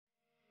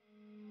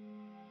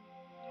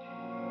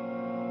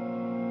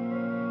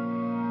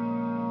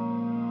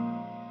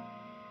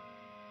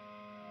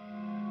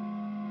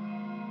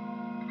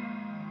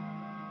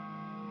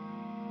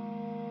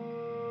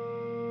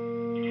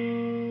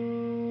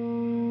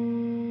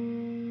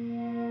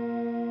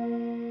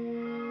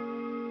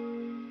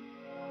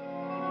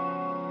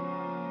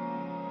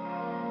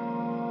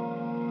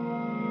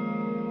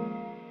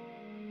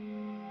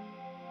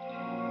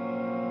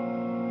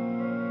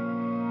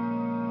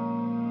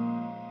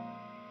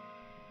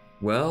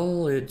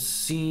Well, it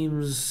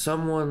seems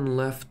someone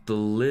left the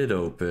lid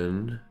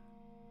open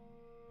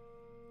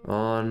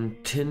on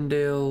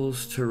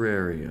Tyndale's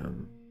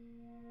terrarium.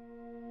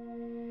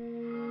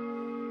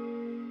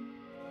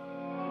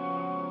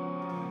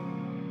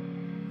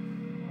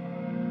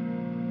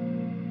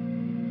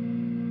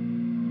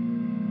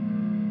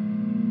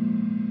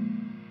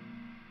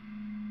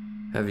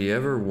 Have you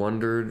ever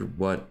wondered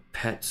what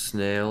pet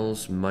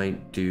snails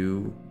might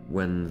do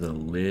when the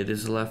lid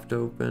is left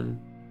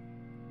open?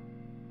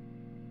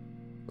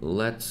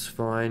 Let's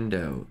find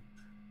out.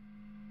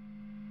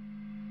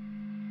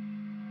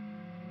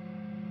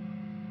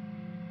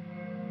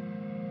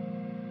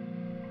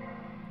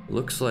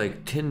 Looks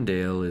like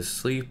Tyndale is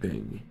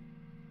sleeping.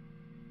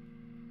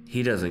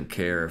 He doesn't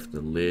care if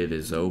the lid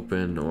is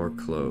open or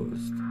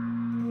closed.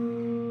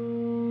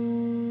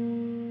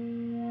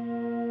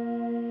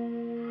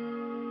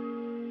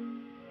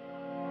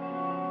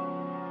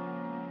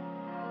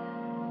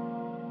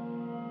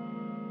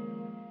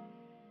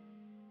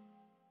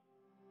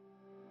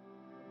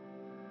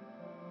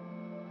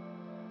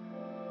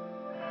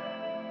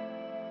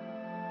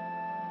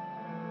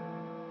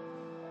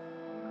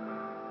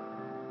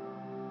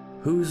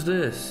 Who's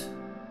this?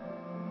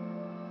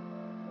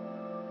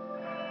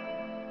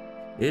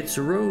 It's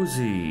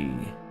Rosie.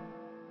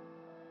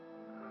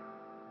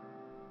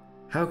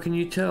 How can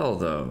you tell,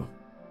 though?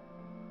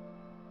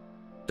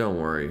 Don't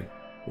worry,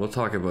 we'll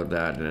talk about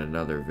that in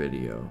another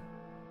video.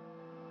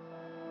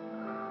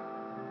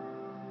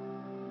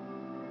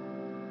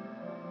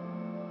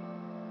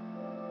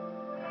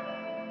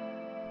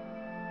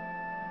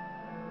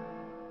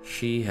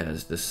 She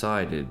has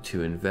decided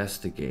to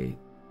investigate.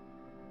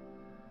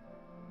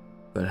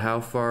 But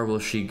how far will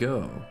she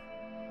go?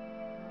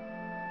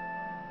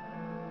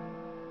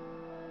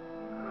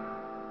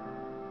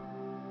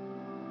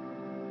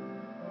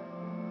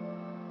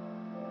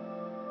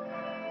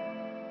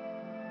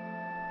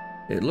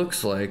 It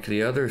looks like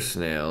the other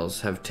snails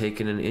have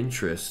taken an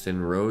interest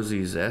in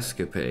Rosie's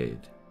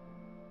escapade.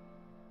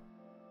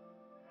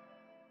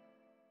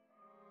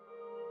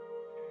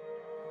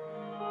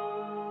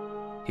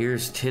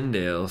 Here's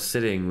Tyndale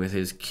sitting with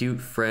his cute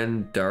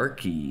friend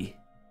Darky.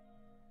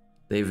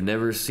 They've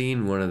never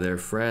seen one of their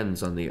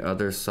friends on the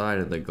other side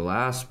of the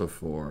glass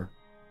before.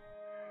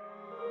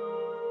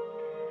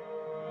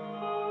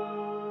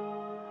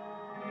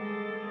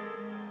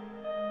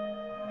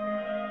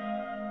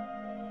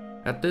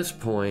 At this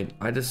point,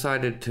 I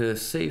decided to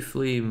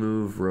safely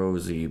move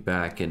Rosie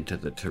back into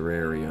the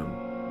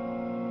terrarium.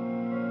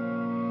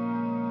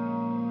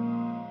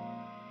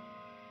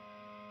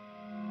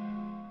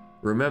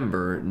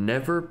 Remember,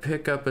 never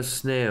pick up a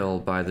snail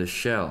by the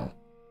shell.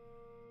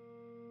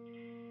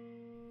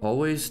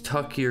 Always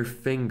tuck your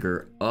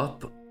finger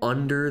up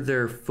under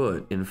their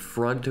foot in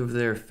front of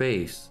their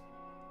face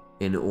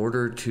in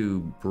order to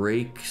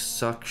break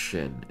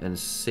suction and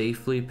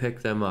safely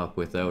pick them up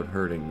without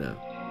hurting them.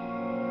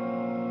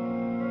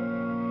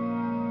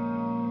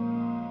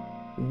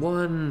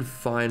 One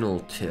final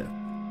tip.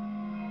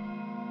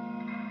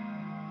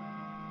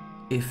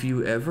 If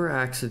you ever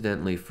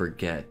accidentally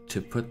forget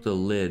to put the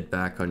lid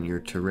back on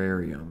your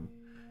terrarium,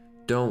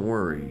 don't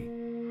worry.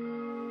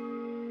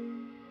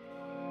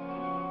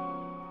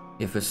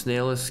 If a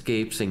snail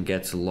escapes and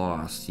gets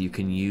lost, you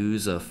can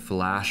use a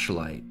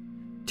flashlight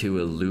to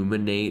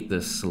illuminate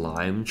the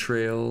slime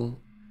trail,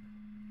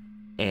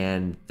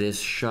 and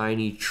this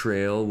shiny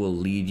trail will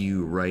lead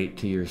you right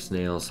to your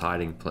snail's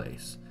hiding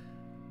place.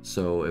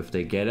 So if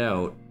they get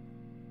out,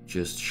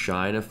 just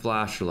shine a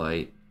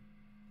flashlight,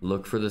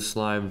 look for the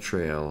slime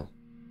trail,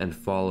 and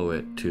follow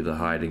it to the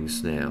hiding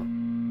snail.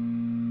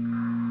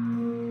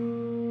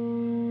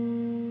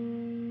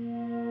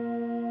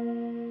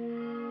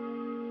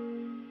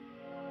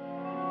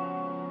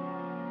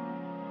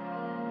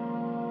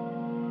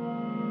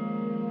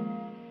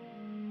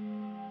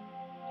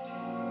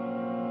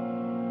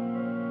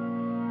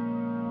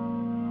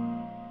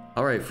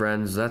 Alright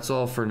friends, that's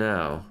all for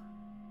now.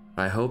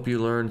 I hope you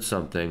learned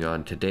something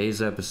on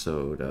today's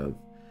episode of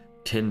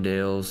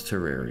Tyndale's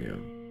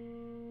Terrarium.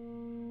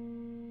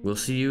 We'll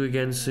see you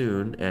again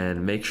soon,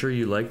 and make sure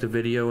you like the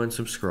video and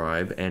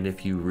subscribe, and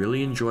if you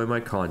really enjoy my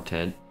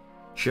content,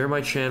 share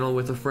my channel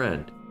with a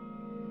friend.